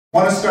I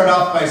want to start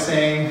off by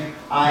saying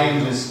I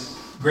am just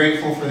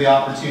grateful for the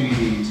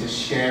opportunity to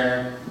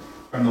share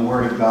from the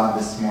Word of God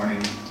this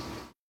morning.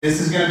 This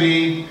is going to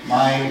be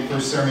my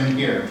first sermon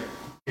here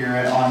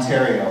at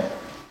Ontario.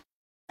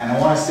 And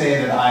I want to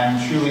say that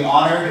I'm truly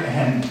honored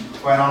and,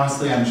 quite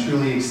honestly, I'm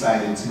truly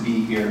excited to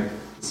be here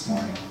this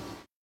morning.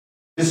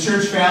 This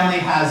church family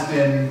has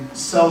been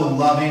so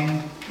loving,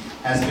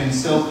 has been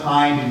so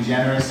kind and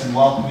generous and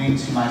welcoming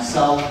to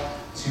myself,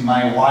 to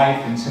my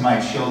wife, and to my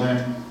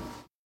children.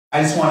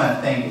 I just want to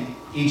thank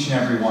each and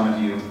every one of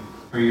you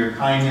for your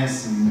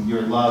kindness and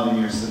your love and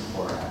your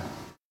support.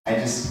 I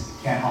just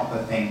can't help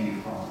but thank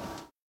you for all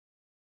that.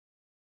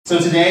 So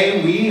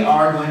today we're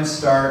going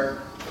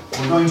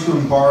to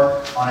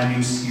embark on a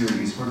new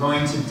series. We're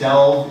going to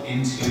delve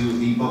into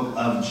the book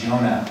of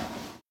Jonah.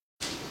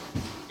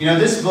 You know,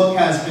 this book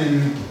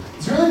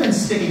it's really been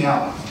sticking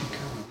out.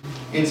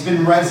 It's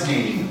been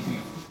resonating with me.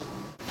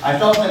 I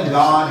felt that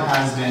God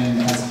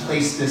has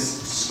placed this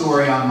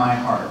story on my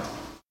heart.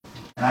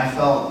 And I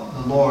felt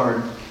the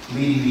Lord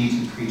leading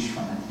me to preach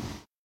from it.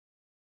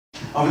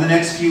 Over the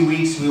next few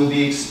weeks, we will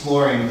be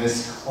exploring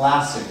this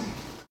classic.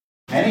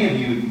 Many of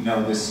you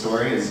know this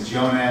story as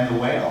Jonah and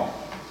the whale,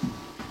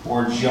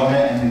 or Jonah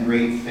and the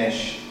great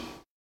fish.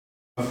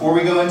 Before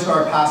we go into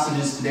our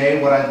passages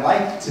today, what I'd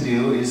like to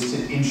do is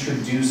to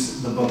introduce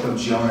the book of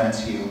Jonah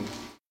to you.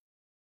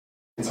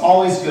 It's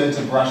always good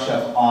to brush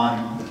up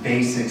on the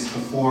basics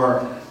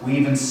before we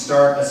even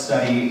start a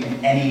study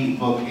in any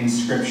book in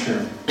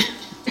Scripture.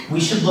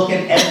 We should look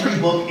at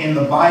every book in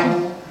the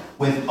Bible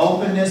with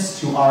openness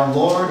to our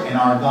Lord and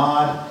our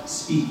God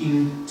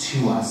speaking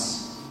to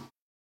us.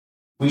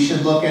 We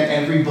should look at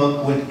every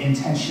book with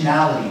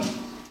intentionality.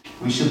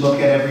 We should look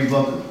at every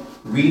book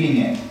reading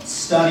it,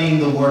 studying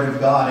the Word of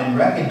God, and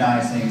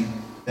recognizing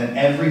that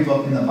every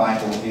book in the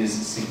Bible is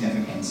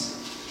significant.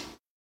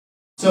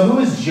 So who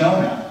is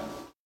Jonah?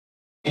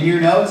 In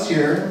your notes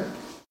here,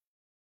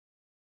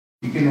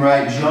 you can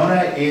write,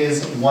 Jonah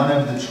is one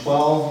of the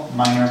 12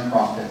 minor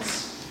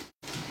prophets.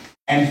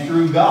 And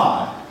through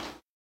God,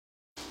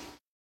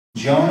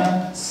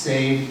 Jonah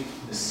saved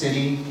the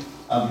city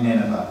of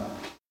Nineveh.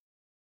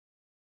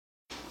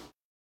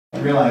 I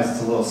realize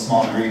it's a little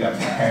small to read up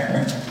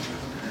there.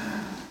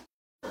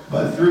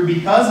 But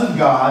because of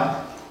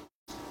God,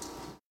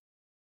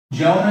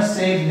 Jonah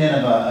saved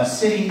Nineveh, a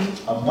city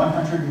of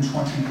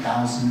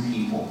 120,000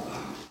 people.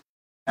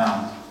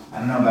 Now, I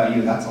don't know about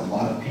you, that's a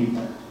lot of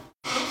people.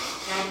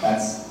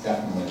 That's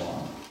definitely a lot.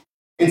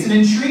 It's an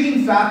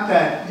intriguing fact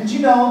that, did you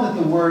know that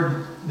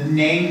the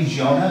name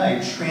Jonah,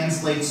 it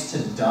translates to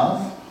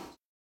dove?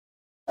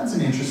 That's an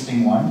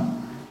interesting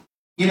one.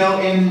 You know,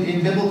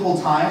 in biblical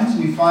times,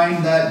 we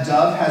find that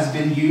dove has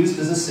been used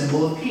as a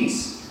symbol of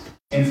peace.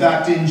 In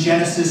fact, in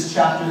Genesis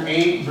chapter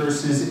 8,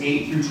 verses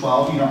 8 through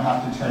 12, you don't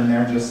have to turn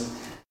there just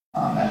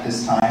at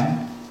this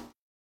time.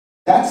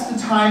 That's the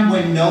time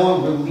when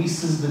Noah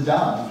releases the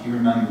dove, if you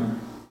remember.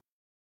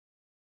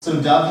 So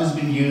dove has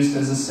been used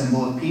as a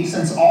symbol of peace,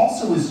 and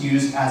also was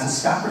used as a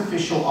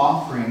sacrificial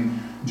offering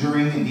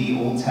during the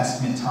Old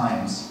Testament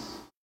times.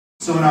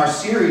 So in our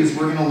series,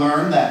 we're going to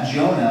learn that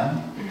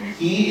Jonah,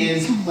 he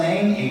is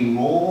playing a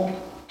role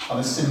of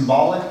a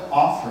symbolic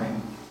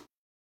offering.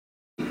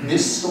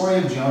 This story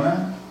of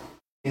Jonah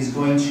is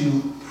going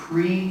to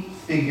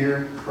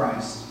prefigure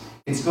Christ.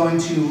 It's going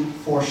to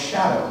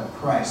foreshadow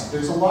Christ.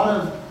 There's a lot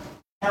of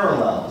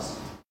parallels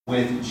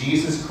with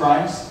Jesus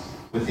Christ,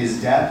 with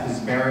his death, his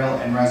burial,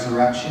 and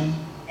resurrection,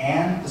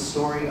 and the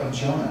story of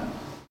Jonah.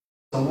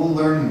 So we'll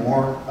learn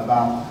more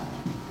about that.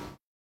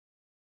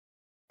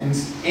 And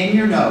in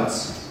your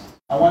notes,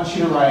 I want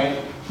you to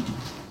write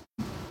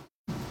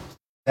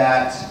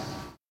that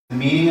the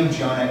meaning of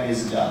Jonah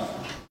is dove.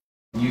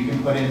 You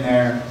can put in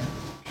there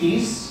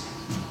peace.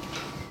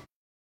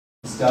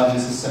 This dove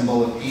is a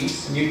symbol of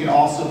peace. And you can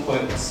also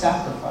put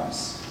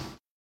sacrifice.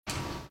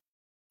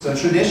 So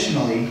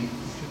traditionally,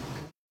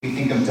 we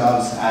think of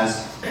doves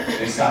as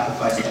a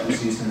sacrifice that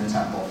was used in the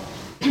temple.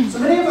 So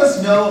many of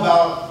us know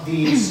about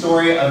the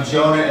story of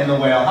Jonah and the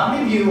whale. How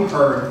many of you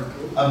heard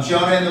of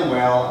Jonah and the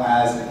whale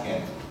as a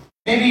kid?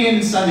 Maybe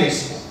in Sunday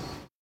school.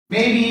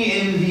 Maybe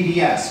in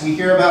VBS. We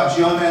hear about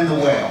Jonah and the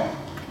whale.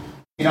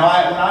 You know,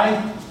 when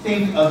I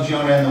think of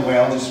Jonah and the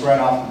whale, just right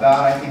off the bat,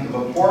 I think of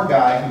a poor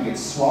guy who gets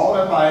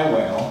swallowed up by a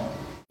whale.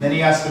 Then he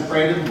has to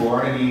pray to the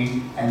Lord, and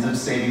he ends up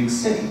saving the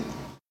city.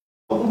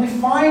 But what we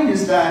find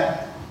is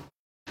that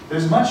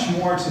there's much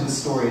more to the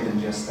story than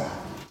just that.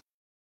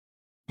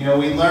 You know,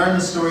 we learn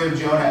the story of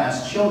Jonah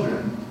as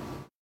children,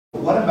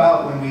 but what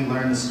about when we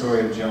learn the story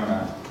of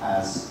Jonah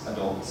as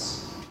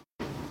adults?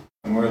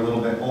 When we're a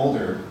little bit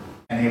older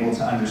and able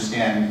to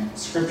understand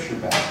Scripture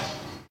better.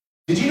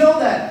 Did you know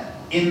that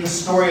in the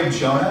story of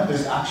Jonah,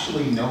 there's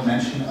actually no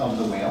mention of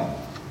the whale?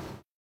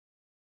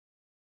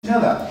 Did you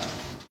know that?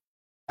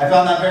 I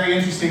found that very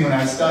interesting when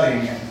I was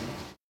studying it.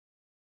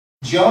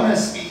 Jonah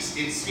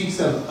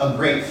speaks of a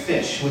great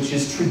fish, which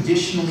is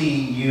traditionally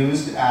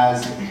used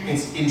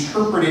it's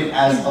interpreted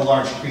as a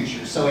large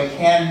creature. So it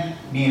can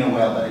mean a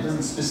whale, but it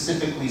doesn't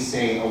specifically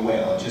say a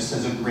whale. It just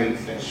says a great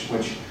fish,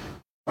 which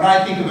When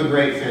I think of a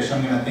great fish,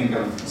 I'm going to think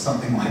of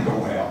something like a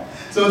whale.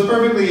 So it's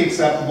perfectly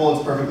acceptable,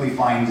 it's perfectly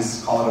fine to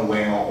call it a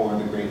whale or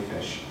the great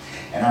fish.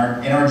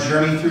 And in our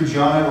journey through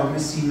Jonah, we're going to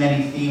see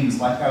many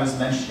themes, like I was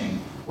mentioning.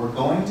 We're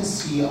going to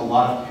see a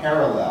lot of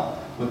parallel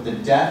with the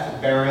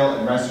death, burial,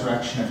 and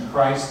resurrection of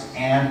Christ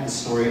and the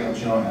story of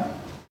Jonah.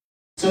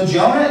 So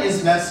Jonah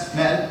is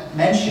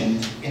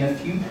mentioned in a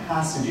few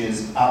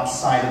passages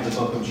outside of the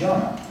book of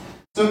Jonah.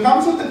 So it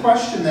comes with the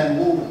question then,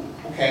 well,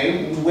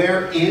 okay,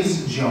 where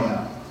is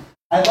Jonah?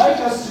 I'd like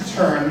us to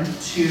turn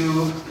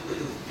to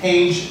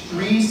page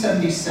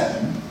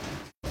 377.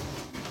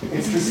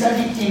 It's the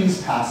 2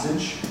 Kings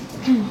passage.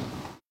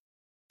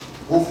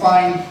 We'll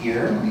find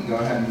here, let me go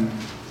ahead and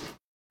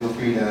feel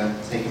free to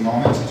take a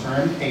moment to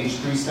turn, page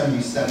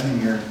 377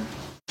 in your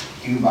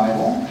Pew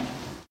Bible.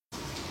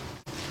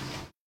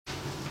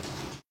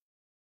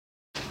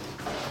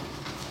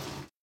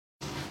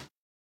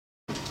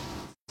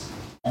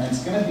 And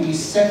it's going to be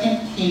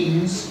 2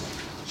 Kings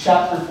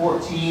chapter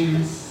 14,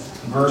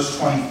 verse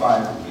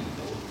 25.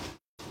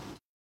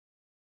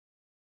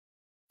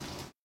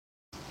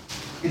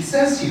 It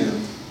says here,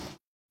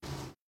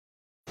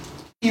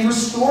 he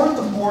restored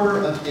the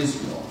border of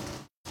Israel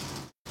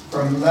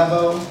from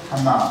Lebo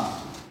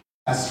Hamath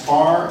as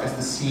far as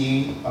the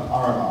sea of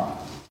Arabah,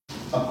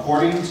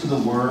 according to the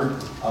word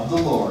of the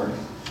Lord,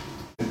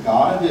 the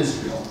God of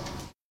Israel,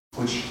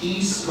 which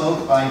he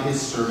spoke by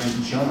his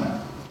servant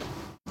Jonah,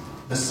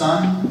 the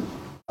son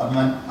of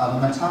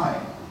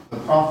Amittai, the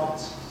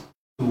prophet,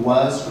 who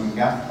was from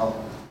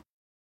Gath-hepher.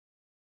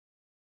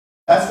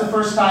 That's the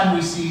first time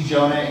we see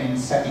Jonah in 2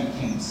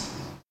 Kings.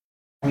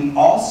 We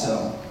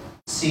also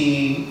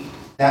see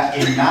that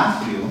in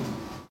Matthew,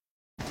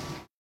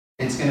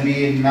 it's going to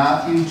be in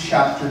Matthew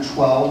chapter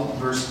 12,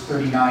 verse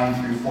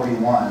 39 through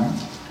 41.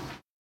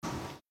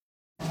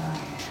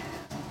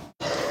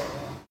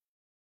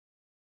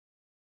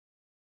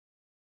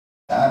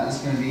 That is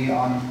going to be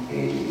on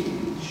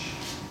page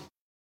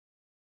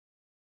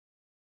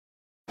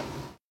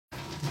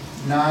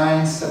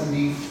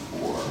 974.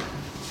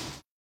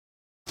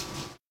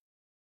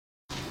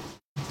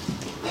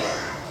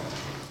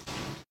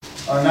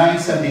 Oh,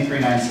 973,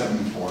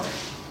 974.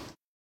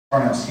 Or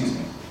no, excuse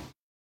me.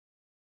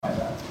 My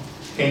bad.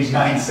 Page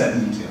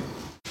 972.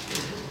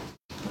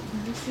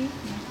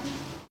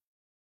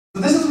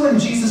 So this is when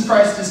Jesus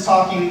Christ is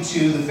talking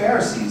to the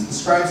Pharisees, the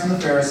scribes and the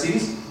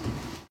Pharisees.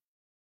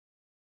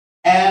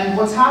 And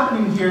what's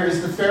happening here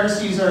is the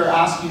Pharisees are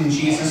asking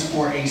Jesus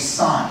for a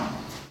sign.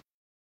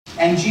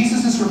 And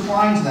Jesus is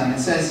replying to them. It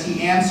says,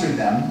 he answered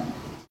them,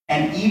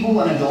 an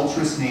evil and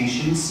adulterous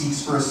nation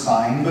seeks for a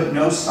sign, but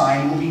no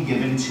sign will be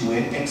given to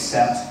it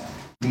except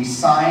the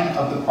sign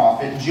of the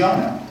prophet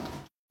Jonah.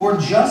 For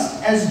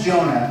just as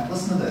Jonah,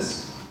 listen to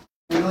this,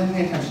 really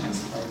pay attention to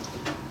this part.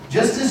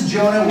 Just as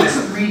Jonah was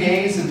 3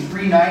 days and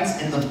 3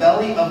 nights in the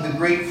belly of the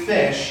great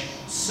fish,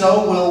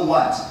 so will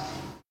what?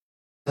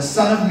 The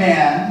Son of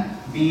Man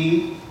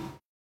be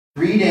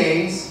 3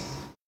 days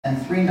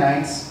and 3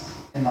 nights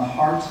in the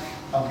heart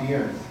of the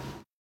earth.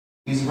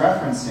 He's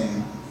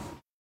referencing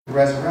the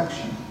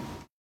resurrection.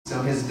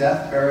 So his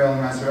death, burial,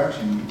 and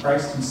resurrection.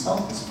 Christ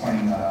himself is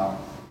pointing that out.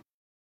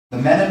 The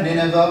men of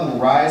Nineveh will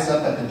rise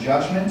up at the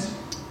judgment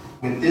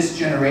with this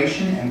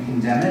generation and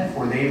condemn it,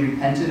 for they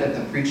repented at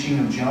the preaching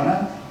of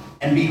Jonah.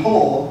 And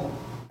behold,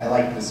 I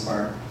like this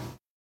part,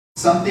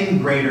 something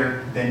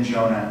greater than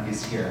Jonah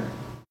is here.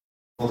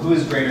 Well, who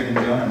is greater than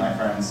Jonah, my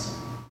friends?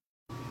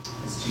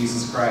 It's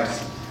Jesus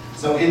Christ.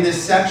 So in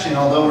this section,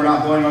 although we're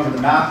not going over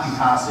the Matthew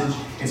passage,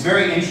 it's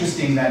very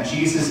interesting that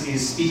Jesus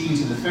is speaking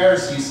to the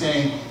Pharisees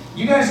saying,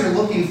 you guys are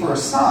looking for a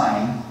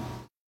sign,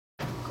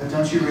 but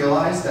don't you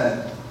realize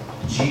that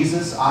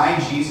Jesus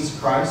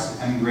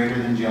Christ, am greater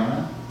than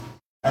Jonah?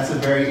 That's a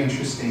very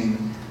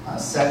interesting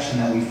section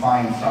that we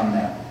find from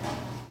there.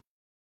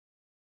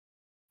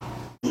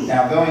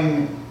 Now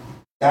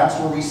that's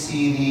where we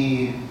see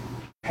the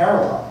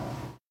parallel.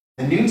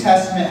 The New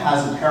Testament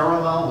has a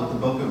parallel with the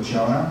book of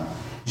Jonah.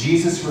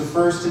 Jesus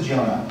refers to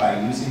Jonah by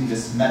using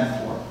this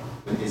metaphor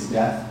with his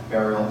death,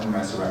 burial, and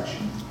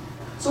resurrection.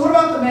 So what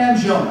about the man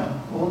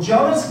Jonah? Well,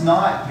 Jonah's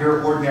not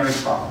your ordinary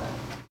prophet.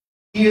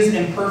 He is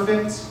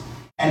imperfect,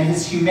 and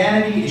his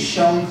humanity is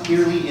shown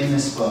clearly in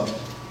this book.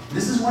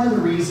 This is one of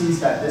the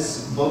reasons that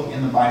this book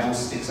in the Bible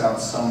sticks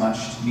out so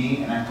much to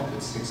me, and I hope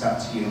it sticks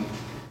out to you.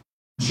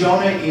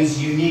 Jonah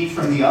is unique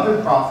from the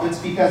other prophets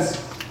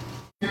because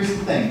here's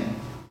the thing.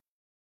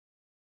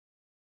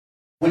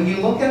 When you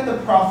look at the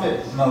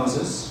prophet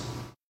Moses,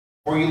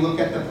 or you look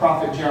at the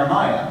prophet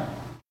Jeremiah,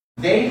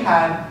 they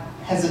had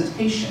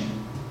hesitation.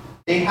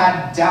 They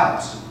had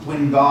doubt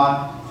when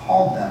God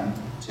called them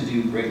to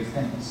do great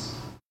things.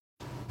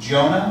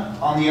 Jonah,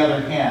 on the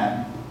other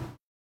hand,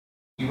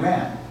 he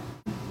ran.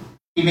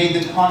 He made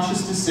the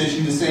conscious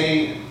decision to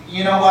say,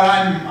 you know what,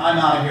 I'm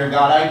out of here,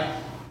 God.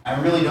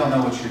 I really don't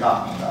know what you're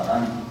talking about.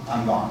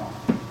 I'm gone.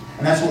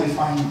 And that's what we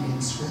find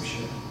in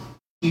Scripture.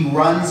 He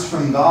runs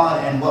from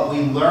God, and what we're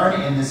going to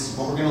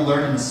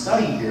learn in the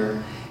study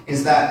here,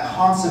 is that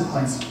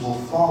consequence will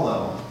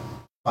follow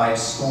by a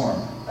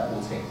storm that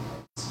will take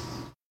place.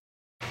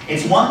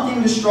 It's one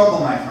thing to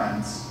struggle, my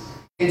friends.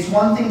 It's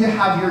one thing to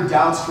have your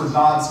doubts for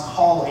God's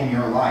call in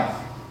your life.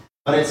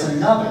 But it's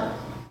another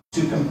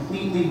to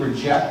completely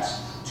reject,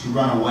 to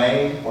run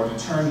away, or to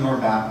turn your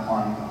back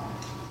on God.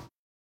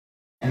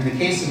 In the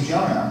case of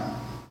Jonah,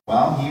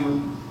 well, he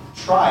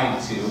tried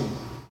to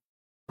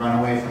run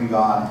away from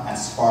God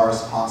as far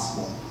as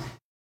possible.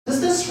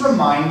 Does this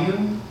remind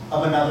you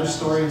of another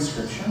story in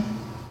Scripture?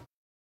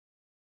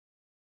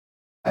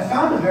 I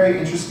found a very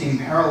interesting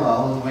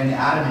parallel when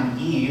Adam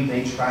and Eve,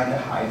 they tried to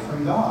hide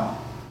from God.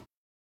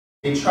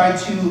 They tried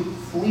to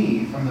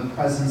flee from the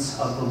presence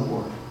of the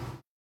Lord.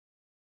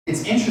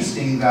 It's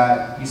interesting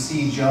that you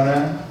see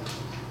Jonah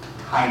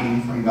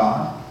hiding from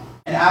God,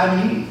 and Adam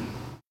and Eve,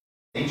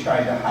 they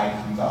tried to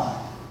hide from God.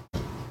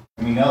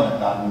 And we know that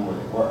God knew where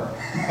they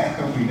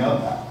were. We know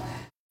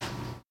that.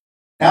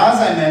 Now, as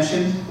I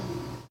mentioned,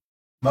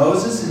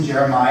 Moses and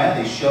Jeremiah,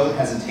 they showed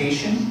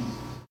hesitation.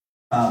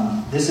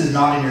 This is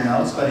not in your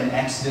notes, but in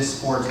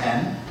Exodus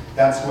 4:10,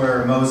 that's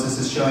where Moses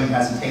is showing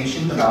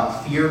hesitation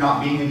about fear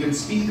not being a good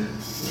speaker.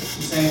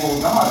 He's saying,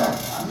 well, God,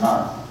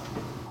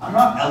 I'm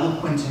not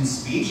eloquent in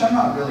speech. I'm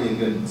not really a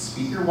good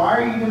speaker. Why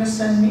are you going to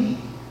send me?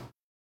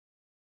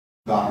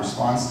 God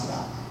responds to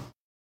that.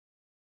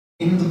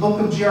 In the book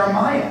of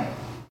Jeremiah,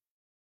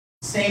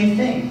 same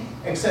thing,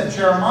 except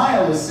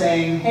Jeremiah was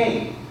saying,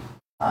 hey,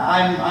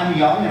 I'm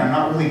young and I'm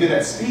not really good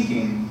at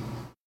speaking.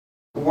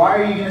 Why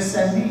are you going to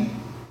send me?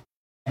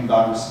 And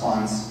God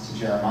responds to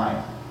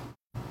Jeremiah.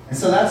 And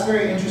so that's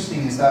very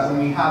interesting, is that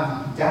when we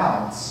have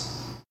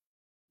doubts,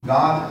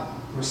 God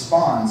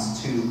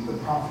responds to the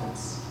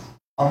prophets,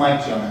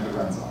 unlike Jonah who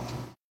runs off.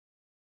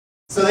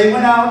 So they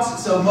went out,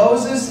 so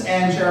Moses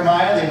and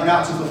Jeremiah, they went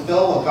out to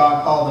fulfill what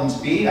God called them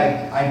to be.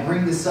 I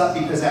bring this up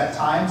because at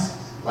times,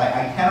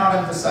 I cannot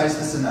emphasize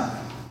this enough.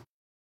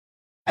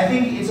 I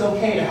think it's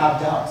okay to have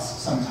doubts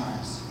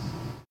sometimes,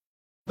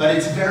 but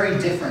it's very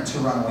different to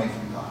run away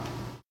from God.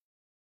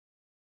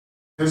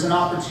 There's an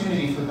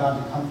opportunity for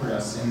God to comfort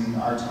us in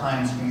our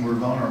times when we're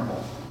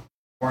vulnerable,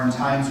 or in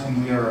times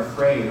when we are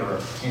afraid,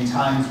 or in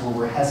times where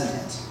we're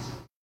hesitant.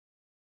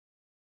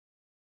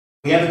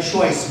 We have a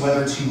choice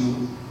whether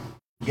to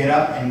get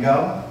up and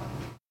go,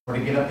 or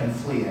to get up and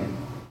flee, and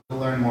we'll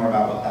learn more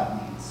about what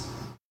that means.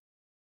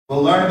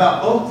 We'll learn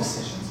about both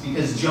decisions,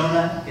 because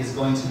Jonah is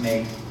going to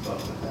make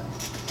both of them.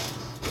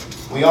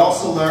 We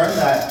also learn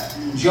that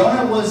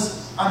Jonah was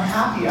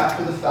unhappy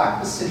after the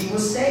fact the city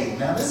was saved.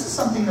 Now, this is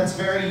something that's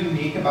very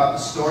unique about the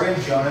story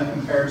of Jonah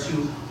compared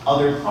to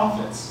other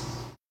prophets.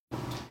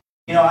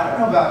 I don't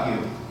know about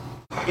you.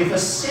 If a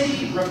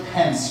city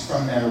repents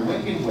from their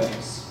wicked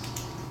ways,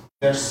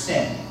 their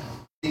sin,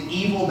 the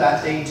evil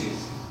that they do,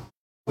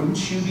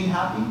 wouldn't you be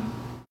happy?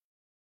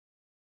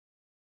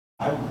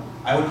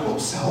 I would hope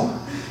so,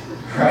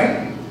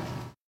 right?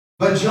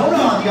 But Jonah,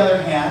 on the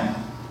other hand,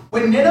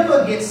 when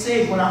Nineveh gets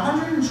saved, when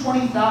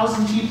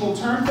 120,000 people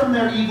turn from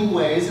their evil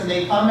ways and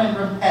they come and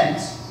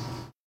repent,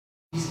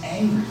 he's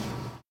angry.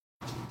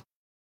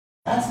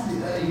 That's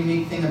the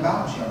unique thing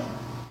about Jonah,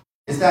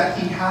 is that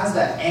he has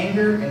that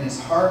anger in his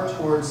heart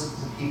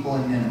towards the people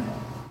in Nineveh.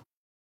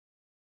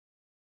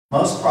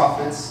 Most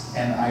prophets,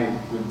 and I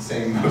would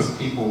say most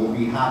people, would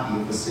be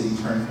happy if a city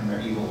turned from their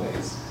evil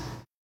ways.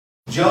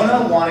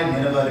 Jonah wanted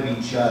Nineveh to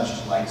be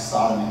judged like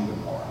Sodom and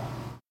Gomorrah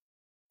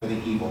for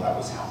the evil that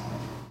was happening.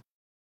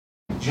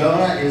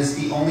 Jonah is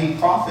the only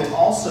prophet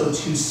also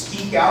to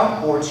speak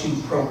out or to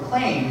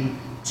proclaim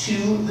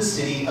to the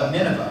city of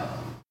Nineveh.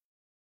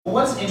 Well,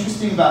 what's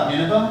interesting about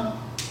Nineveh?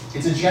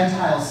 It's a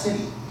Gentile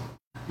city.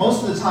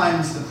 Most of the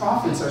times the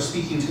prophets are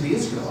speaking to the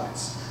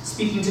Israelites,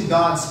 speaking to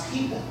God's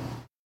people.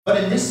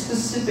 But in this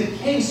specific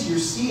case, you're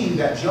seeing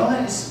that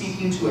Jonah is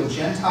speaking to a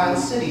Gentile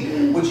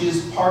city, which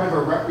is part of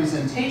a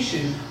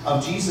representation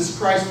of Jesus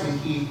Christ when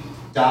he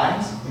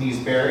dies, when he's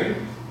buried,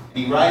 and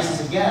he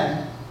rises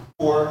again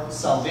for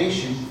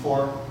salvation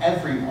for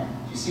everyone.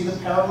 Do you see the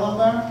parallel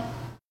there?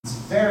 It's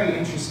very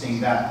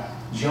interesting that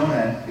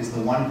Jonah is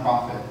the one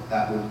prophet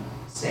that would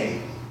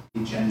save a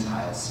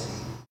Gentile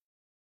city.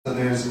 So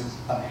there's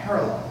a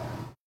parallel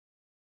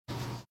there.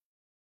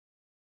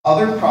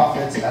 Other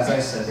prophets, as I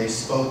said, they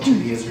spoke to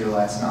the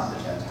Israelites, not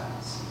the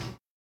Gentiles.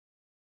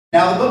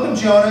 Now, the book of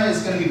Jonah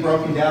is going to be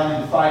broken down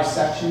into 5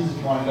 sections. If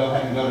you want to go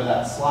ahead and go to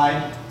that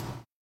slide.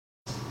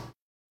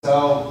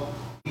 So,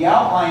 the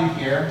outline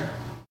here,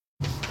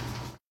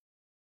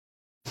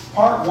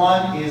 part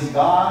 1 is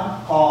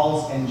God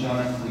calls and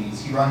Jonah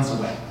flees. He runs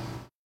away.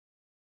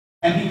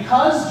 And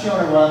because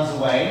Jonah runs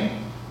away,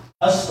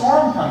 a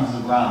storm comes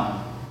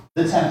around,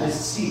 the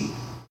tempest sea.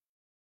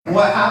 And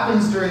what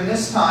happens during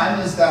this time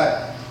is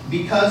that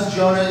because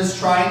Jonah is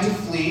trying to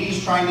flee,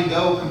 he's trying to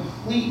go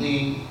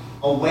completely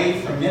away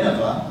from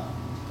Nineveh,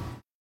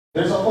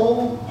 there's a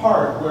whole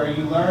part where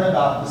you learn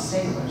about the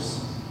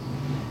sailors.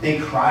 They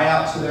cry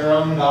out to their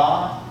own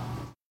God,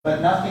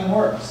 but nothing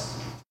works.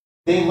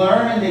 They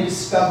learn and they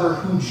discover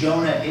who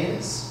Jonah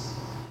is,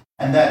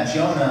 and that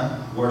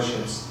Jonah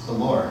worships the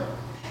Lord.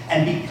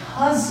 And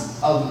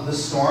because of the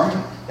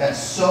storm,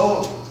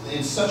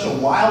 it's such a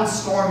wild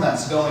storm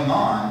that's going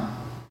on,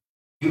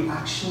 you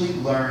actually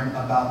learn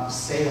about the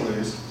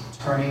sailors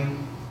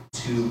turning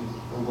to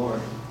the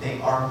Lord. They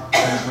are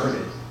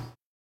converted.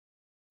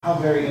 How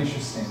very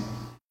interesting.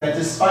 That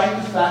despite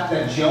the fact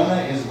that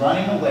Jonah is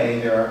running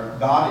away,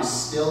 God is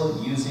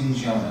still using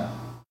Jonah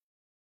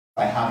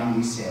by having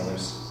these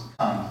sailors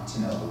come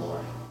to know the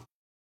Lord.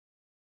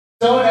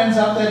 So it ends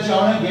up that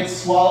Jonah gets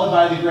swallowed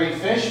by the great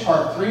fish.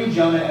 Part 3,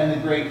 Jonah and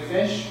the great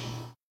fish.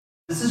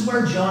 This is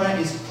where Jonah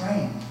is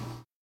praying.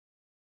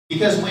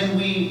 Because when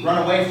we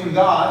run away from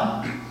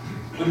God,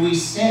 when we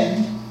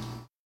sin,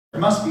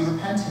 there must be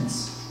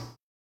repentance.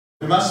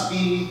 There must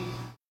be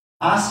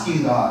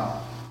asking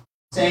God,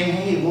 saying,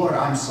 hey, Lord,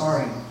 I'm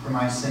sorry for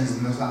my sins.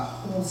 And there's that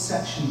whole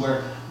section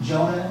where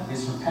Jonah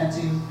is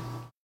repenting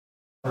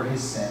for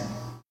his sin.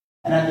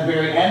 And at the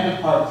very end of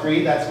part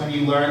 3, that's when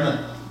you learn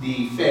that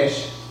the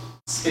fish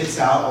spits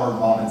out or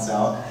vomits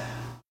out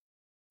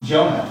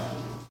Jonah.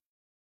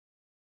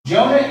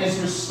 Jonah is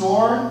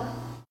restored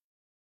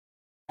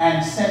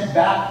and sent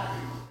back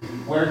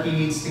where he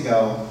needs to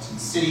go, to the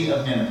city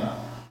of Nineveh.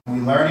 And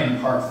we learn in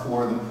part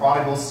 4, the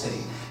prodigal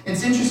city.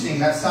 It's interesting,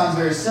 that sounds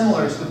very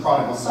similar to the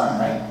prodigal son,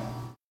 right?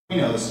 We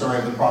know the story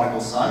of the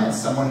prodigal son.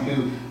 It's someone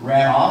who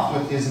ran off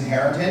with his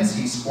inheritance.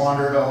 He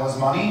squandered all his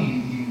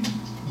money. He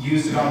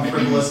used it on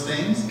frivolous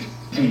things.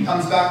 And he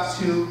comes back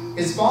to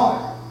his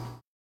father.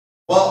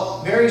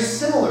 Well, very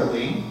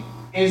similarly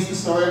is the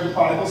story of the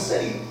prodigal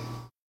city,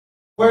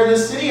 where the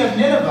city of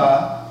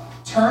Nineveh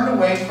turned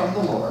away from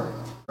the Lord,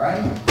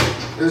 right?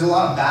 There's a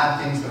lot of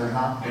bad things that are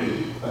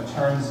happening, but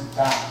turns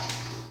back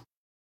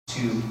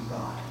to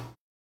God.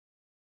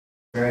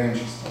 Very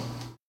interesting.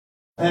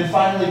 And then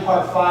finally,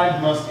 part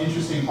 5, the most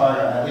interesting part,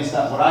 at least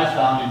what I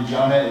found in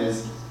Jonah,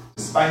 is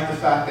despite the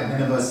fact that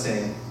Nineveh is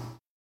saved,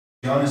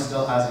 Jonah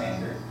still has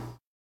anger.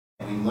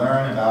 And we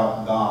learn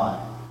about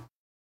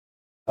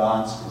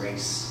God's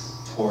grace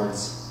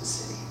towards the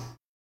city.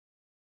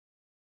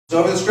 So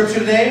over the scripture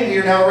today, we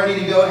are now ready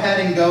to go ahead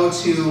and go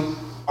to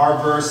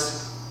our verse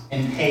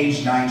in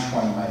page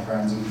 920, my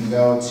friends. We can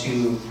go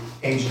to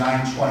page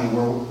 920,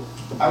 where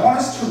I want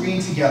us to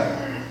read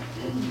together.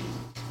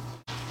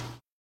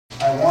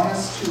 I want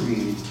us to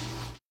read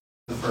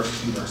the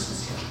first 2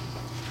 verses here.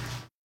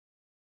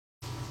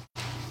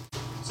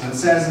 So it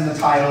says in the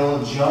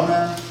title,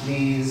 Jonah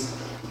flees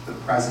the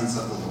presence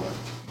of the Lord.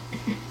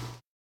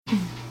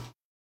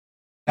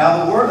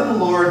 Now the word of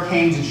the Lord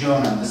came to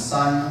Jonah, the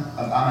son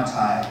of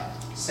Amittai,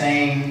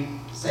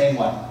 saying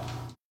what?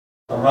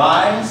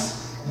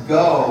 Arise,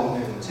 go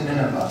to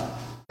Nineveh,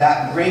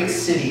 that great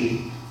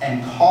city,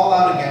 and call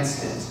out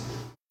against it,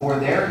 for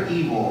their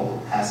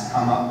evil has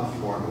come up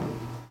before me.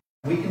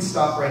 We can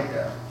stop right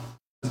there,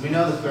 because we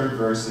know the 3rd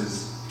verse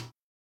is,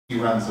 he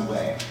runs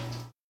away.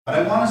 But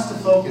I want us to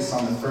focus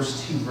on the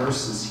first 2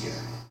 verses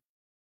here.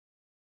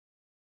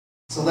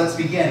 So let's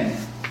begin.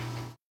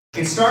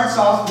 It starts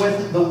off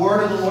with the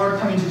word of the Lord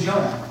coming to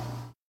Jonah.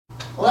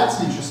 Well, that's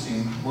an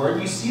interesting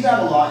word. You see that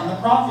a lot in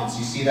the prophets.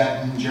 You see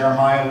that in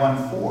Jeremiah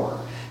 1:4.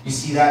 You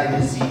see that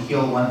in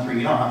Ezekiel 1:3.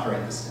 You don't have to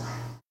write this down.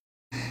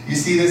 You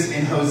see this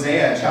in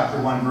Hosea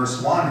chapter 1,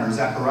 verse 1, or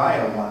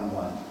Zechariah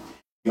 1:1.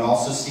 You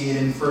also see it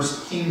in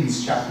 1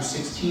 Kings chapter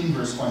 16,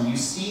 verse 1. You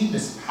see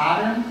this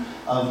pattern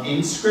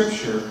in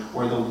Scripture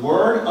where the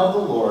word of the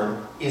Lord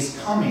is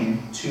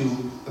coming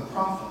to the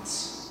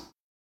prophets.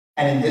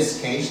 And in this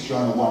case,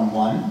 Jonah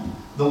 1:1,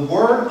 the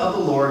word of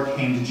the Lord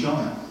came to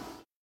Jonah.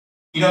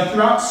 You know,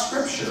 throughout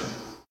Scripture,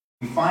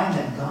 we find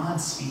that God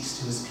speaks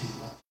to his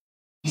people.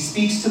 He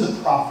speaks to the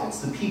prophets,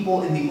 the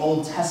people in the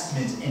Old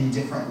Testament, in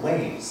different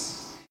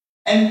ways.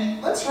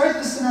 And let's write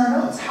this in our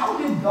notes. How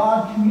did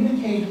God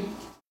communicate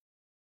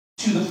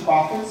to the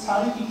prophets?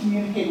 How did he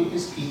communicate with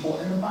his people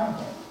in the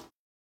Bible?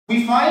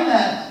 We find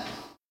that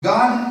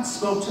God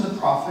spoke to the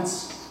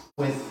prophets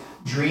with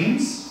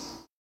dreams,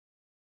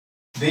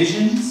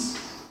 visions.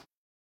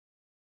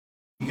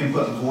 You can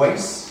put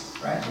voice,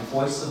 right? The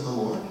voice of the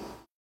Lord.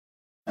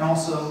 And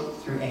also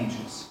through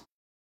angels.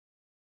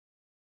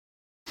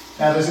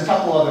 Now, there's a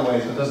couple other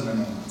ways, but those are the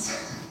main ones.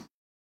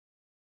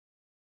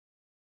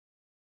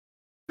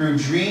 Through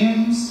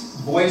dreams,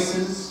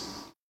 voices,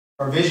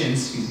 or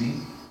visions,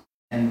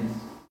 and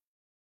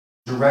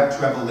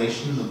direct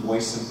revelation, the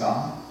voice of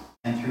God,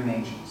 and through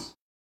angels.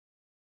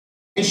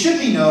 It should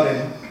be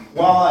noted,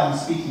 while I'm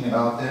speaking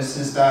about this,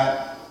 is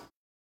that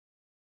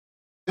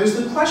there's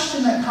the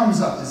question that comes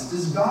up, is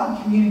does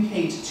God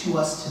communicate to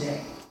us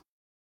today?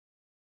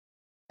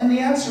 And the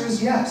answer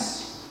is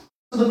yes.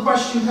 So the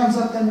question comes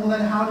up then, well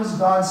then how does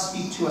God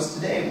speak to us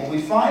today? Well,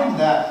 we find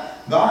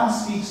that God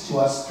speaks to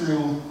us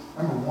through,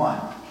 number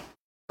 1,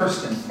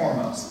 first and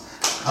foremost,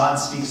 God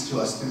speaks to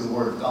us through the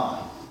Word of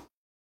God.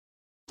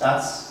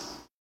 That's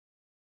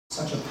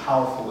such a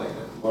powerful way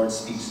that the Lord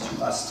speaks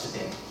to us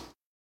today.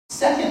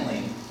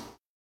 Secondly,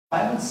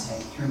 I would say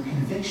through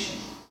conviction.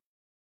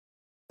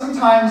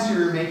 Sometimes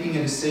you're making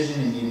a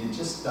decision and it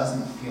just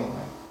doesn't feel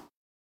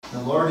right.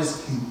 The Lord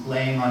is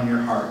laying on your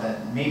heart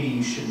that maybe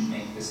you shouldn't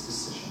make this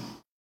decision.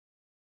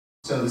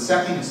 So the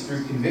second is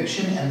through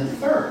conviction, and the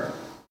third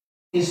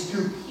is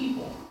through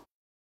people.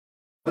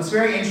 What's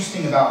very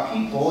interesting about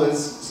people is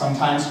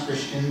sometimes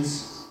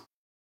Christians,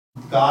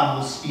 God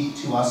will speak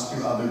to us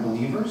through other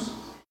believers,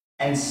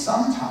 and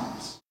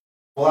sometimes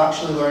we'll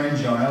actually learn in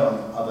Jonah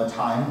of a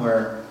time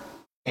where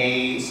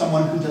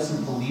someone who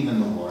doesn't believe in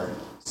the Lord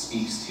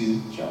speaks to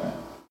Jonah.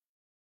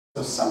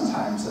 So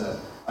sometimes a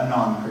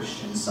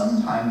non-Christian,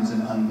 sometimes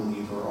an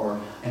unbeliever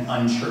or an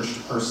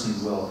unchurched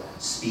person will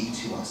speak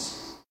to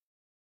us.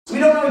 So we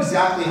don't know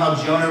exactly how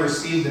Jonah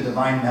received the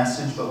divine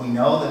message, but we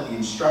know that the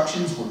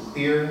instructions were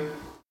clear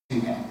to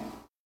him.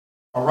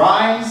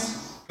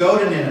 Arise, go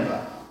to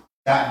Nineveh,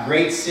 that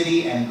great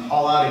city, and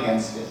call out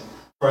against it,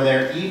 for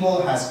their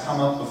evil has come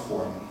up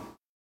before me.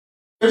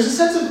 There's a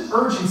sense of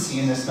urgency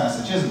in this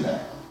message, isn't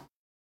there?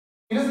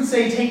 He doesn't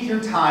say take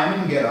your time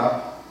and get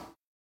up.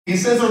 He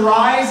says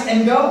arise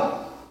and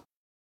go.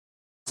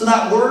 So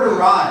that word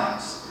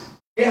arise,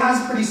 it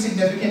has pretty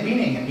significant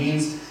meaning. It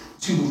means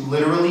to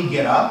literally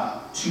get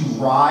up, to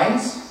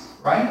rise,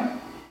 right?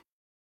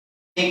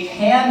 It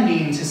can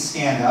mean to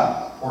stand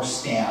up or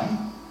stand.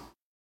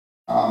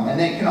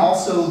 And it can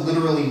also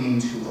literally mean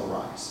to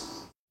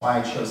arise. Why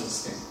I chose to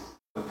stick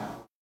with that.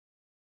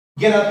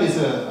 Get up is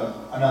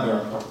another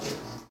appropriate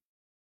one.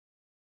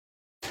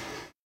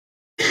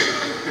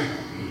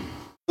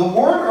 The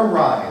word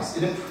arise,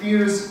 it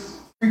appears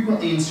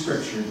frequently in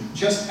Scripture,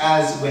 just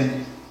as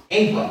when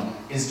Abram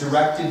is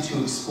directed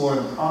to explore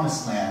the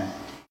Promised Land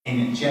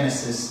in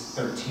Genesis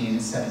 13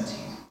 and 17.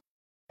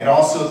 It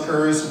also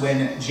occurs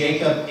when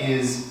Jacob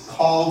is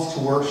called to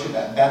worship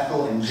at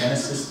Bethel in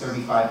Genesis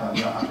 35:1.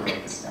 You don't have to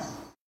write this down.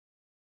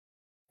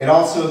 It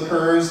also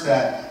occurs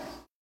that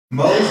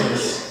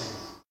Moses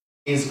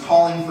is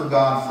calling for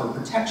God for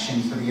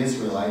protection for the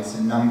Israelites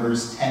in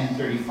Numbers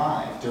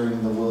 10:35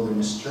 during the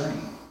wilderness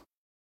journey.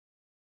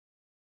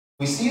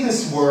 We see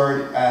this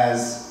word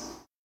as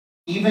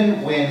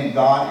even when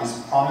God is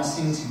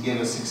promising to give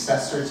a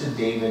successor to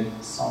David,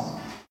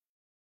 Solomon.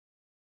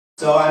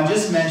 So I'm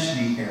just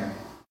mentioning here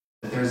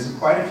that there's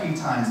quite a few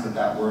times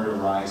that word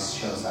arise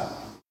shows up.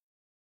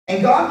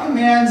 And God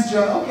commands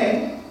Jonah,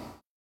 okay,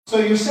 so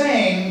you're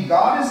saying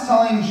God is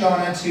telling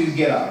Jonah to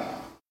get up,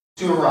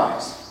 to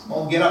arise.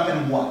 Well, get up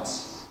and what?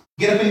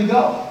 Get up and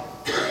go.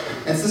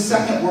 It's the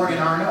second word in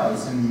our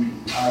notes, and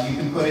you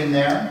can put in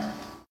there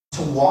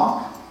to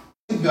walk,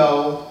 to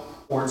go,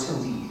 or to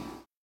lead.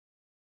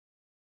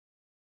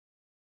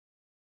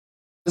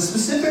 The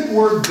specific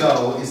word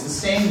go is the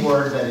same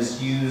word that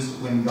is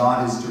used when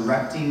God is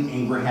directing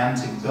Abraham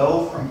to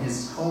go from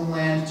his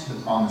homeland to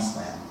the Promised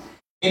Land.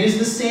 It is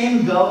the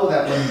same go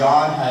that when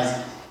God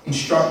has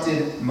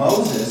instructed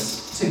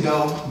Moses to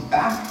go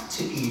back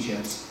to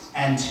Egypt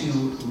and to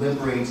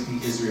liberate the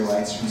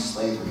Israelites from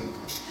slavery.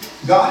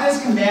 God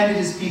has commanded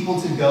his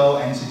people to go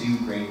and to do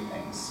great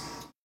things.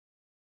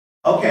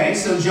 Okay,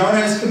 so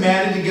Jonah is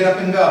commanded to get up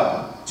and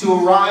go,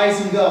 to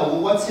arise and go.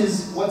 Well, what's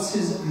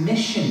his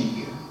mission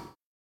here?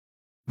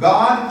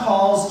 God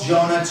calls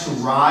Jonah to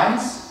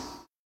rise,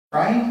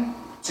 right?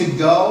 To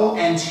go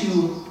and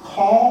to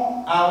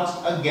call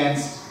out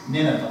against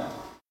Nineveh.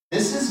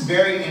 This is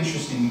very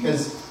interesting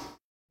because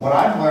what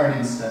I've learned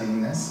in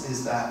studying this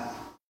is that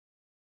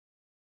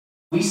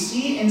we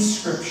see in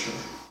Scripture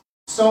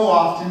so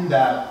often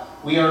that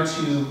we are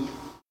to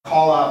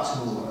call out to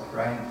the Lord,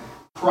 right?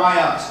 Cry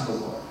out to the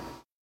Lord.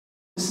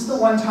 This is the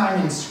one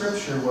time in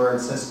Scripture where it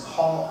says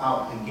call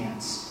out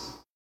against.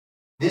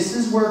 This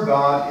is where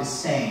God is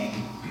saying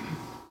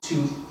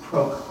to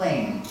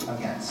proclaim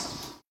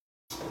against.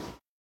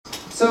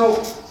 So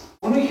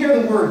when we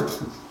hear the word,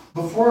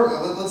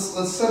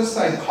 let's set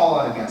aside call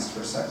out against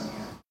for a second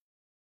here.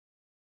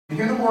 We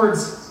hear the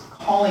words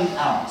calling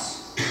out.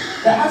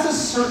 That has a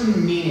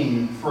certain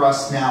meaning for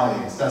us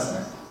nowadays,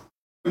 doesn't it?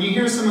 When you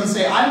hear someone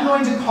say, I'm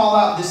going to call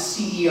out this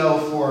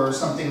CEO for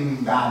something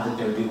bad that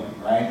they're doing,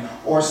 right?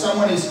 Or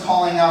someone is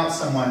calling out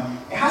someone,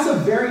 it has a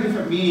very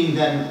different meaning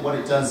than what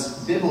it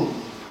does biblically.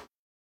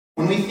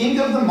 When we think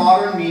of the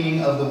modern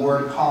meaning of the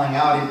word calling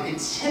out, it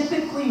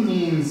typically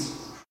means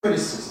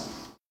criticism.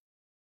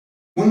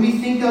 When we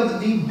think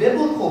of the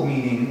biblical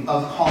meaning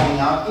of calling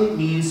out, it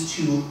means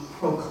to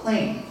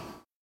proclaim.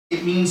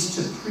 It means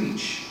to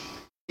preach.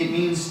 It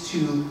means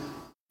to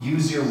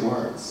use your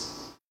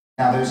words.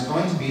 Now, there's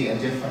going to be a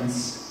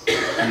difference,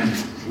 and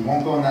we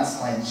won't go on that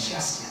slide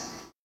just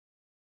yet.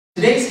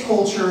 Today's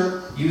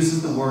culture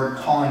uses the word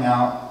calling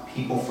out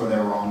people for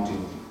their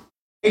wrongdoing.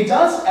 It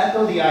does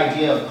echo the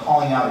idea of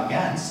calling out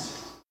against,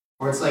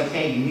 where it's like,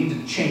 hey, you need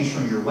to change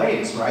from your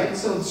ways, right?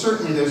 So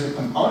certainly there's a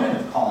component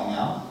of calling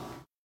out,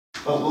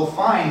 but we'll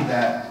find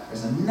that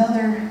there's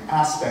another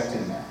aspect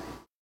in there.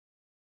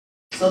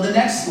 So the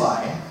next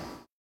slide,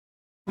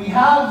 we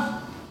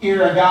have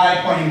here a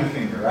guy pointing the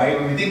finger, right?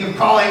 When we think of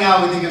calling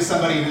out, we think of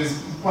somebody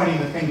who's pointing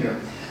the finger.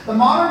 The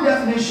modern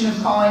definition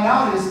of calling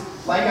out is,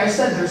 like I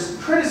said, there's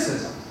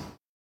criticism.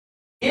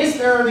 Is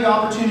there the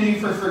opportunity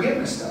for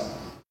forgiveness, though?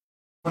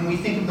 When we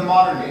think of the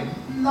modern day,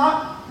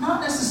 not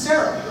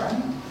necessarily,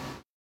 right?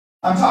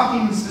 I'm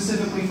talking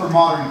specifically for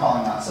modern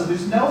calling out. So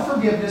there's no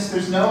forgiveness,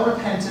 there's no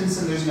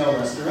repentance, and there's no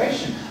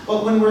restoration.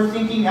 But when we're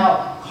thinking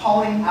out,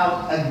 calling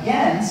out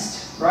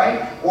against,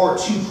 right? Or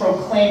to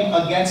proclaim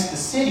against the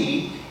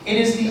city. It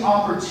is the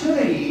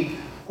opportunity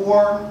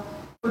for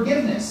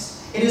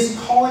forgiveness. It is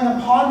calling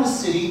upon the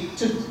city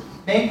to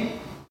make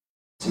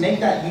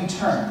that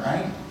U-turn,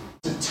 right?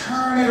 To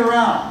turn it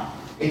around.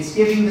 It's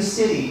giving the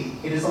city,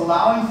 it is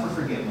allowing for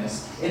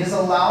forgiveness, it is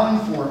allowing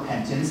for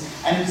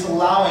repentance, and it is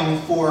allowing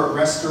for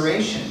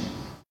restoration.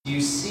 Do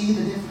you see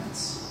the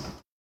difference?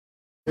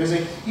 There's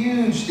a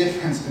huge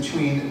difference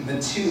between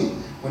the two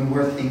when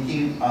we're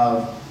thinking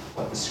of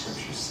what the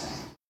scriptures say.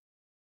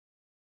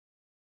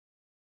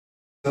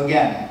 So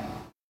again,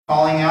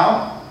 calling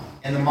out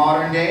in the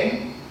modern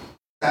day,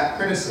 that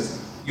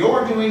criticism.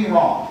 You're doing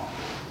wrong.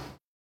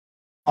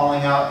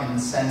 Calling out in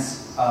the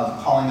sense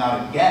of calling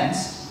out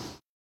against,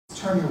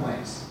 turn your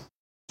ways.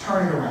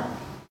 Turn it around.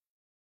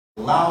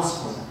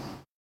 Allows for them.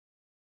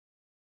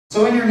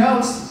 So in your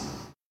notes,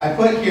 I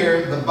put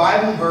here the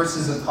Bible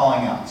verses of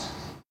calling out.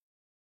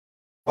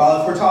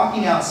 Well, if we're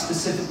talking out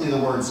specifically the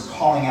words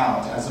calling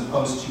out as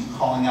opposed to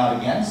calling out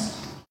against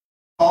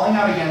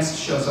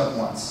shows up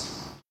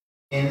once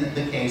in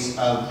the case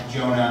of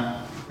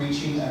Jonah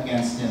preaching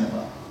against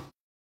Nineveh.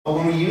 But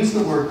when we use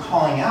the word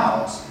calling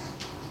out,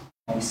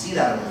 and we see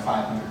that over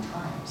 500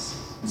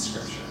 times in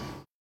Scripture,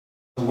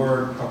 the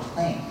word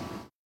proclaim.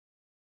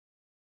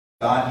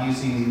 God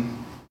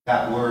using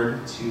that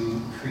word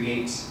to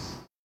create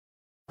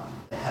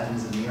the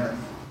heavens and the earth.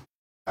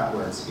 That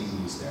word's being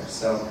used there.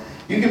 So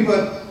you can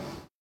put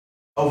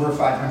over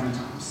 500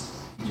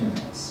 times in your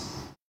notes.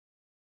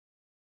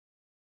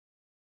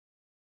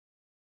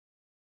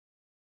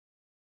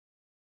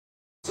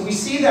 So we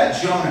see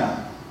that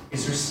Jonah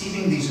is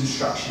receiving these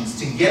instructions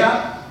to get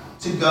up,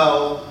 to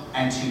go,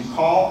 and to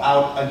call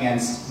out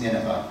against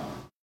Nineveh.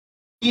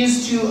 He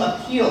is to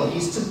appeal,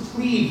 he's to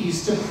plead,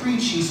 he's to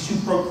preach, he's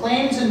to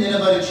proclaim to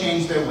Nineveh to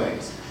change their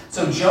ways.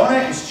 So Jonah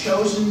is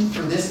chosen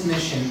for this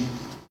mission.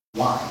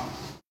 Why?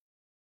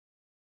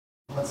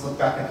 Let's look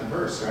back at the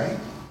verse, right?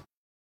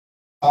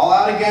 Call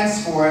out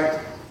against for it,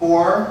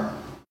 for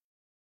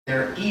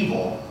their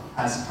evil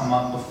has come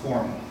up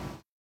before me.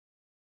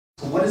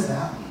 So what does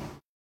that mean?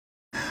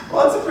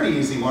 Well, it's a pretty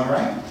easy one,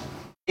 right?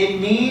 It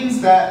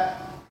means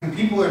that when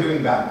people are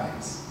doing bad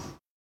things,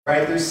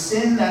 right? There's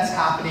sin that's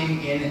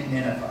happening in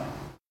Nineveh.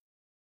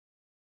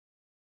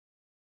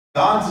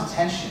 God's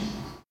attention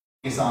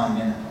is on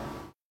Nineveh.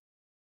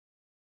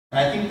 And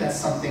I think that's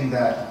something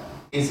that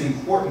is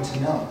important to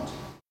note.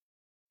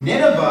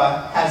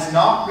 Nineveh has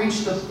not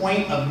reached the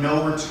point of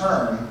no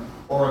return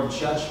or of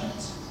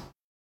judgment.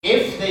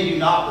 If they do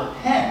not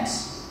repent,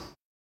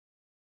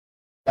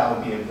 that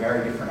would be a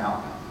very different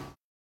outcome.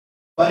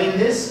 But in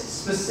this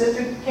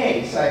specific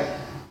case, I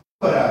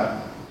put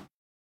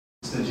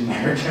just a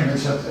generic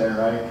image up there,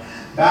 right?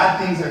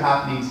 Bad things are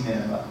happening to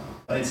Nineveh,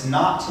 but it's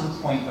not to the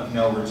point of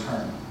no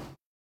return.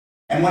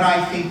 And when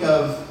I think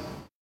of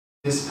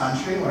this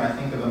country, when I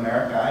think of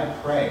America,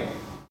 I pray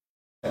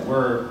that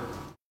we're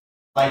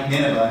like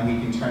Nineveh and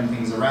we can turn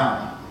things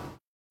around.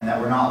 And that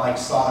we're not like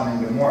Sodom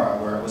and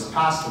Gomorrah, where it was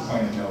past the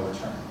point of no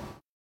return.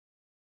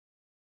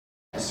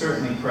 I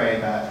certainly pray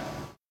that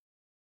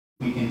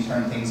we can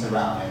turn things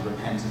around and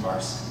repent of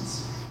our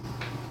sins.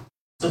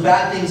 So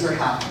bad things are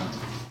happening.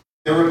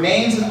 There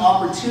remains an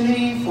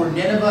opportunity for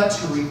Nineveh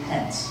to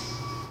repent.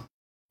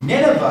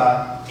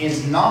 Nineveh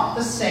is not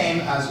the same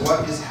as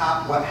what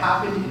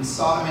happened in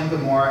Sodom and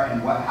Gomorrah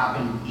and what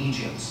happened in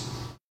Egypt.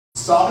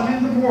 Sodom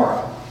and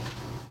Gomorrah,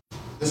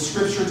 the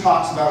scripture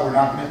talks about,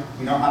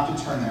 we don't have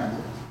to turn there.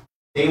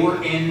 They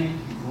were in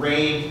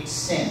grave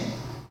sin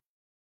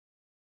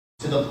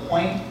to the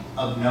point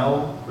of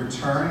no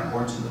return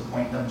or to the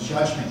point of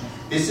judgment.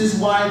 This is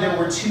why there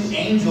were two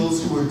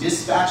angels who were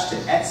dispatched to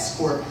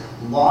escort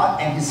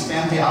Lot and his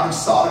family out of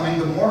Sodom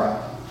and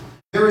Gomorrah.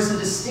 There is a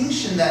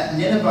distinction that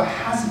Nineveh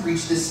hasn't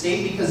reached this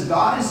state because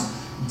God is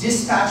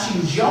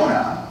dispatching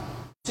Jonah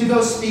to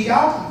go speak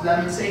out to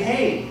them and say,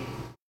 hey,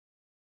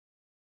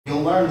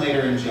 you'll learn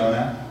later in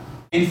Jonah,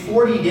 in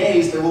 40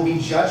 days there will be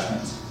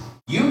judgment.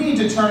 You need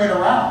to turn it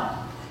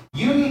around.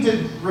 You need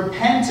to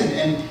repent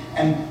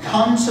and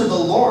come to the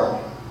Lord.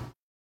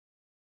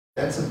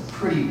 That's a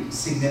pretty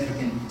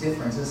significant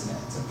difference, isn't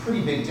it? It's a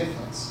pretty big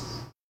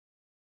difference.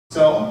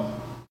 So,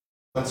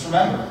 let's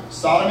remember,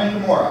 Sodom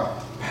and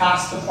Gomorrah,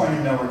 past the point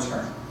of no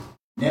return.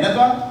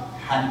 Nineveh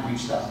hadn't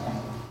reached that point.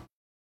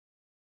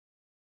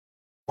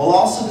 We'll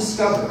also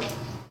discover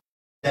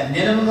that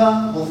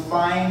Nineveh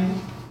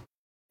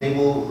they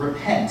will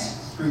repent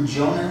through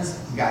Jonah's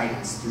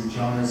guidance, through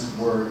Jonah's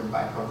word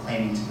by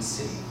proclaiming to the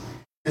city.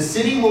 The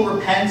city will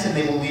repent and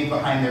they will leave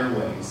behind their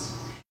ways.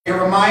 It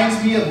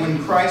reminds me of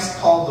when Christ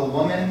called the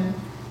woman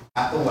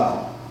at the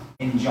well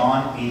in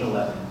John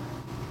 8:11.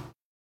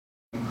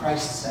 And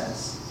Christ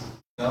says,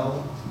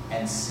 go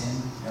and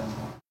sin no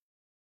more.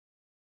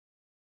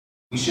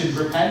 We should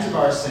repent of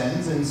our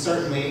sins and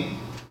certainly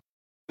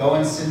go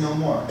and sin no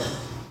more.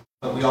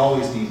 But we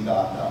always need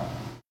God, though,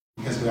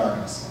 because we are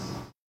going to sin.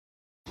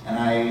 And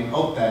I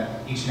hope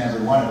that each and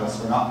every one of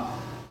us are not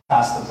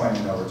past the point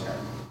of no return.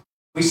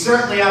 We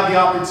certainly have the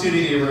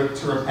opportunity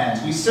to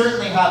repent. We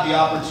certainly have the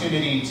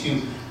opportunity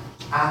to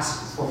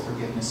ask for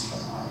forgiveness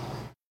from our Lord.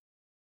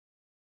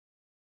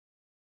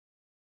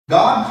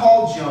 God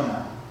called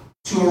Jonah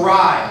to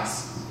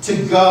arise,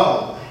 to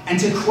go, and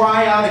to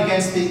cry out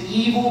against the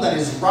evil that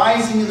is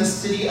rising in the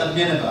city of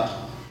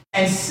Nineveh.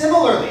 And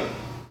similarly,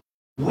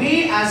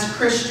 we as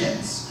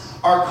Christians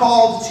are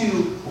called to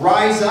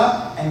rise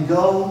up and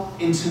go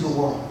into the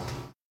world.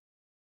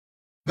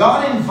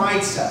 God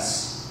invites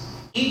us,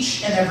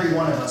 each and every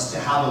one of us, to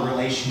have a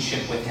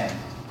relationship with Him.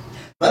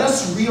 Let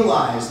us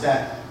realize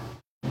that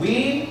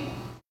we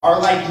are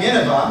like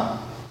Nineveh,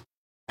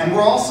 and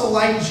we're also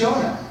like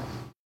Jonah.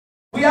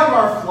 We have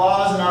our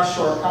flaws and our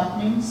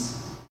shortcomings.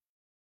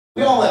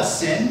 We all have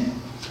sin.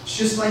 It's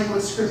just like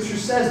what Scripture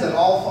says, that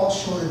all fall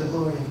short of the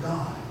glory of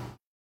God.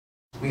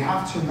 We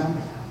have to remember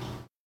that.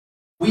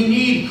 We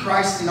need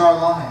Christ in our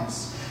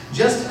lives.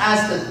 Just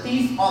as the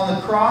thief on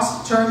the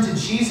cross turned to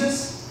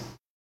Jesus,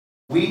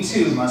 we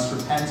too must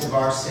repent of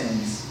our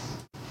sins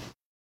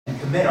and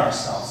commit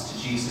ourselves to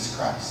Jesus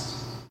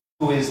Christ,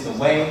 who is the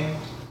way,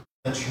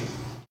 the truth,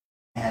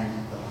 and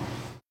the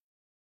life.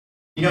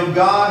 You know,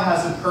 God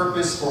has a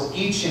purpose for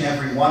each and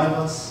every one of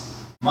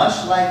us,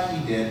 much like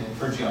He did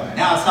for Jonah.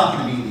 Now, it's not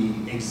going to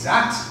be the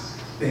exact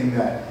thing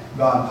that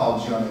God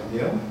called Jonah to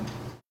do,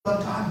 but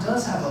God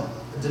does have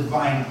a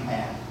divine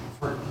plan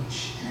for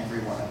each and every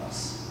one of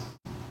us.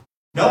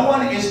 No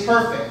one is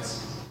perfect,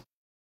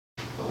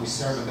 but we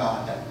serve a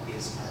God that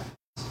is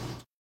perfect.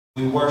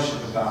 We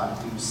worship a God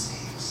who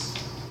saves.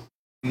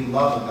 We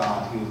love a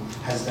God who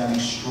has done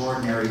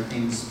extraordinary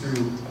things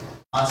through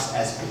us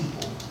as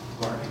people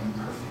who are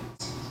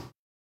imperfect.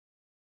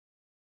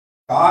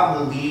 God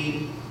will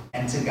lead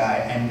and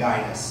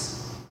guide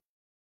us.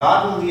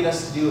 God will lead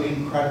us to do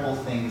incredible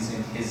things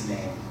in His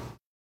name.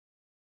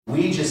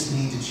 We just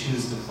need to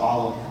choose to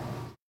follow Him.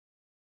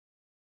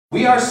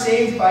 We are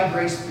saved by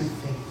grace through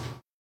faith.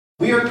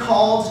 We are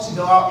called to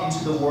go out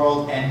into the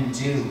world and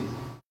do.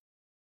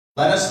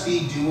 Let us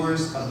be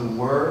doers of the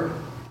word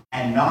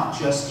and not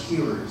just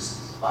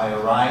hearers by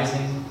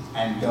arising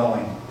and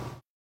going.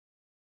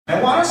 And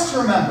I want us to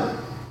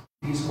remember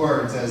these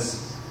words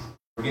as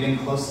we're getting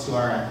close to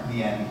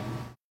the end.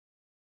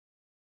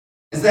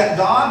 Is that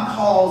God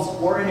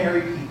calls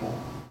ordinary people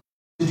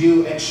to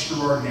do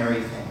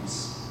extraordinary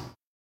things.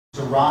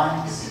 To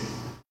rise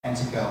and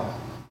to go.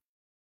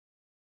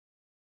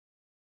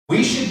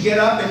 We should get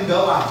up and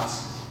go out.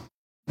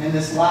 And in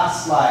this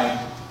last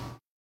slide,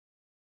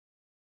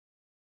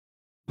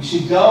 we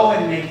should go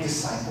and make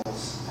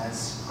disciples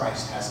as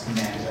Christ has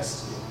commanded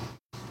us to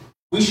do.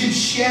 We should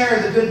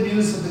share the good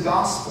news of the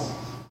gospel.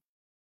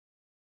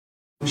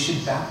 We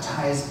should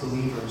baptize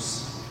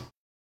believers.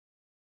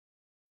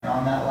 And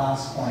on that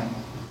last point,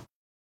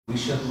 we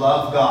should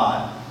love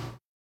God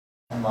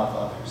and love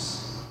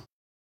others.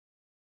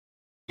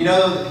 You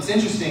know, it's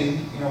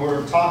interesting,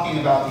 we're talking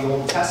about the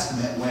Old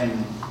Testament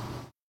when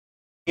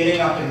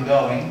getting up and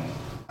going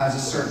has a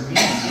certain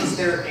meaning. Is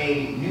there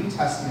a New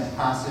Testament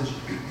passage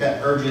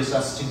that urges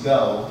us to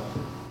go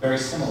very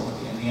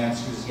similarly? And the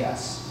answer is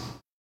yes.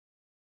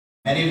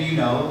 Many of you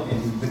know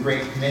in the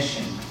Great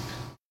Commission,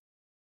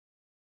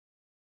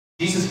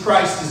 Jesus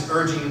Christ is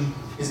urging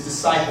His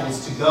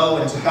disciples to go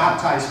and to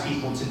baptize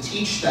people, to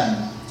teach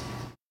them.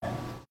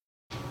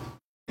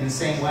 In the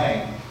same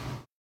way,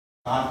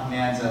 God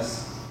commands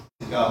us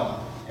to go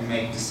and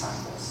make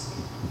disciples,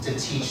 to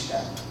teach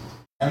them.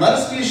 And let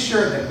us be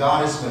assured that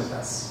God is with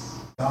us.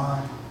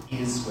 God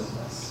is with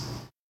us.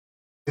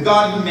 The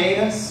God who made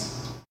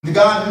us, the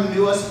God who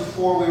knew us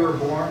before we were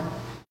born,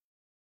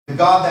 the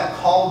God that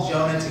called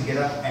Jonah to get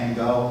up and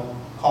go,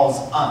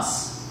 calls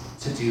us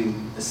to do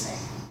the same.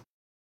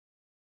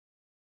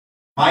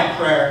 My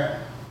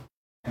prayer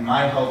and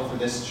my hope for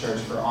this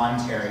church, for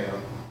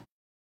Ontario,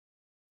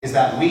 is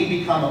that we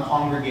become a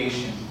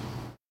congregation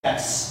that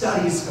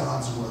studies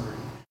God's Word,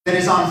 that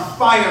is on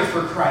fire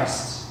for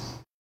Christ,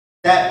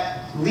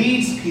 that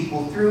leads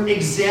people through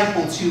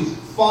example to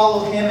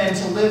follow Him and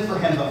to live for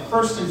Him, but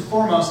first and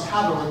foremost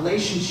have a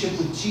relationship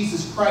with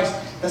Jesus Christ,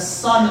 the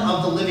Son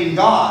of the living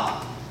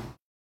God.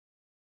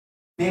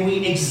 May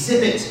we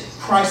exhibit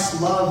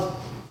Christ's love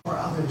for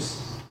others.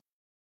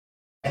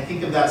 I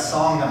think of that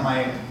song that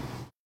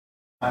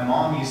my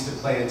mom used to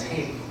play a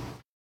tape.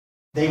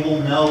 They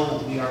will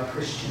know we are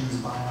Christians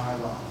by our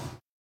love.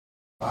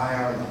 By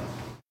our love.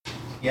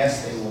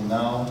 Yes, they will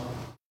know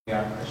we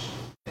are Christians.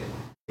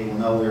 They will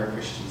know we are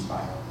Christians by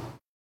our love.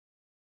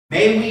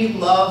 May we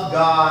love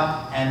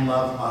God and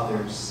love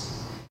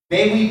others.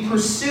 May we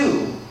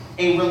pursue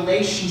a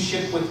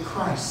relationship with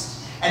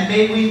Christ. And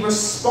may we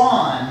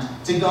respond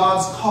to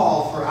God's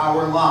call for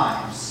our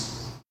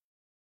lives.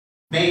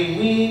 May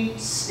we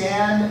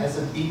stand as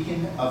a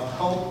beacon of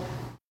hope,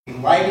 a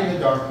light in the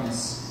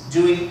darkness,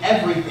 doing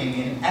everything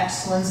in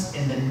excellence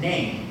in the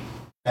name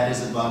that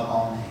is above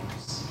all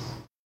names,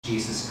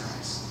 Jesus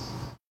Christ.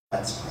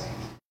 Let's pray.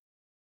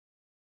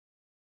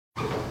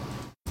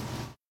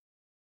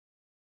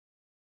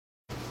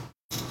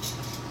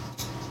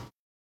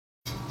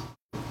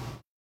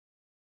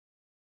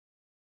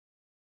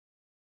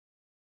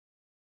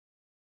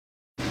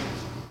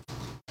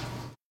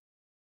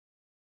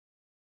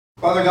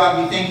 Father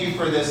God, we thank you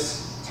for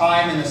this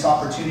time and this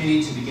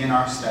opportunity to begin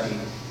our study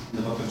in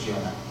the book of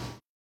Jonah.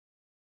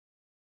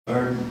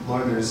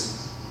 Lord,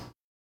 there's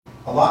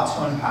a lot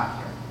to unpack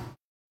here,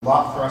 a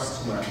lot for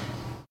us to learn.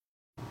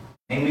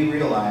 May we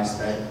realize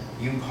that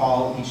you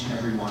call each and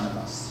every one of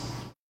us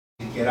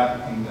to get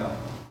up and go.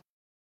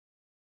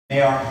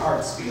 May our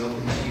hearts be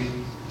open to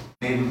you.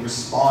 May we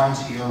respond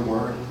to your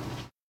word.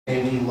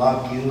 May we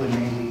love you and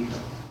may we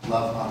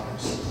love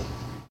others.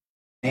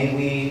 May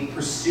we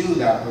pursue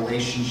that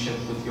relationship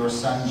with your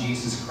Son,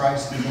 Jesus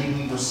Christ, and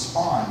may we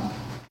respond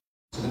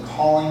to the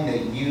calling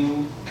that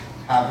you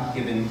have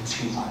given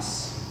to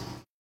us.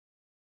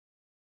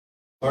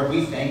 Lord,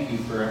 we thank you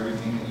for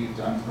everything that you've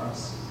done for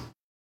us.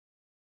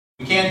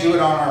 We can't do it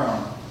on our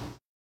own.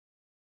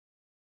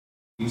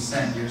 You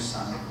sent your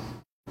Son.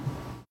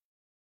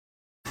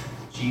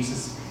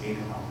 Jesus paid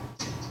it all.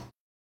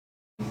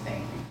 We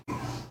thank you.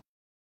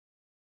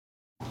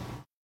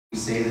 We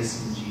say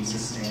this in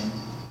Jesus' name.